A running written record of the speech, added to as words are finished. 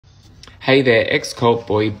Hey there, ex-cult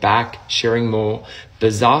boy back, sharing more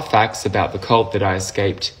bizarre facts about the cult that I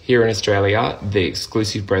escaped here in Australia, the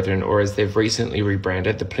Exclusive Brethren, or as they've recently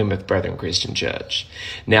rebranded, the Plymouth Brethren Christian Church.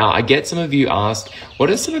 Now, I get some of you ask,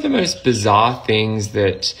 what are some of the most bizarre things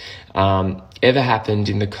that ever happened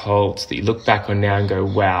in the cult that you look back on now and go,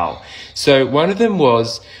 wow? So one of them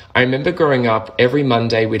was, I remember growing up, every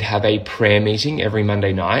Monday we'd have a prayer meeting every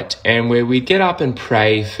Monday night, and where we'd get up and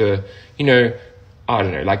pray for, I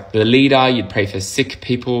don't know, like the leader, you'd pray for sick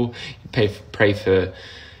people, you'd pray for,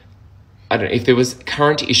 I don't know, if there was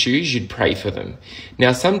current issues, you'd pray for them.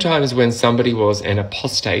 Now, sometimes when somebody was an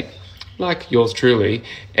apostate, like yours truly,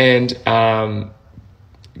 and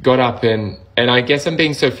got up and I guess I'm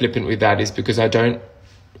being so flippant with that is because I don't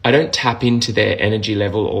tap into their energy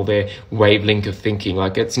level or their wavelength of thinking.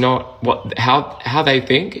 Like, it's not how they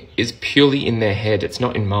think is purely in their head. It's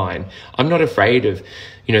not in mine. I'm not afraid of,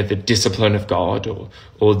 the discipline of God or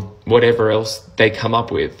whatever else they come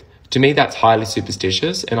up with. To me, that's highly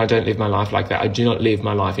superstitious, and I don't live my life like that. I do not live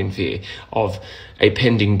my life in fear of a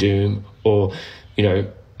pending doom or,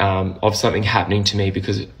 of something happening to me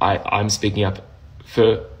because I'm speaking up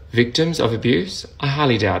for victims of abuse. I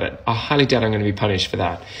highly doubt it. I highly doubt I'm going to be punished for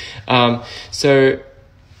that. So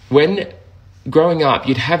when growing up,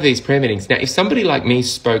 you'd have these prayer meetings. Now, if somebody like me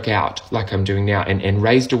spoke out, like I'm doing now, and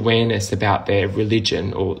raised awareness about their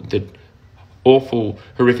religion or the awful,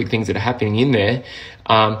 horrific things that are happening in there,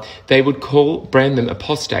 they would brand them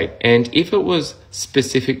apostate. And if it was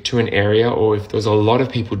specific to an area, or if there was a lot of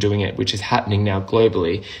people doing it, which is happening now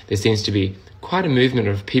globally, there seems to be quite a movement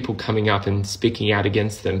of people coming up and speaking out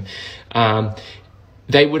against them.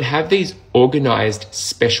 They would have these organized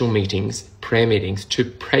special meetings, prayer meetings, to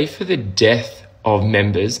pray for the death of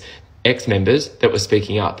ex-members that were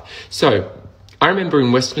speaking up. So I remember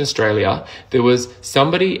in Western Australia, there was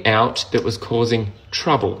somebody out that was causing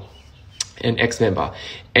trouble, an ex-member.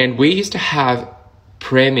 And we used to have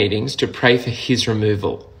prayer meetings to pray for his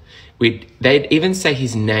removal. They'd even say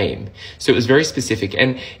his name. So it was very specific.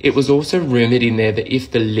 And it was also rumored in there that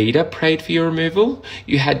if the leader prayed for your removal,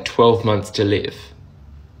 you had 12 months to live.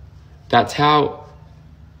 That's how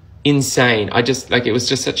insane. It was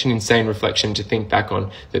just such an insane reflection to think back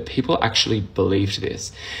on, that people actually believed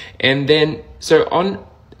this. And then, so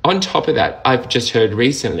on top of that, I've just heard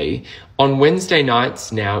recently, on Wednesday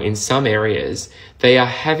nights now in some areas, they are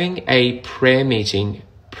having a prayer meeting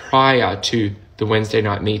prior to the Wednesday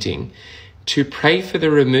night meeting to pray for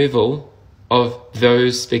the removal of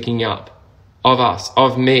those speaking up, of us,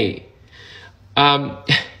 of me.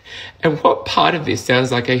 And what part of this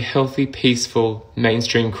sounds like a healthy, peaceful,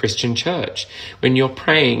 mainstream Christian church? When you're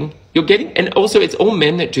praying, and also it's all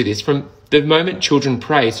men that do this from the moment children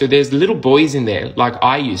pray. So there's little boys in there, like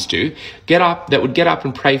I used to, that would get up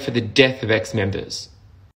and pray for the death of ex-members.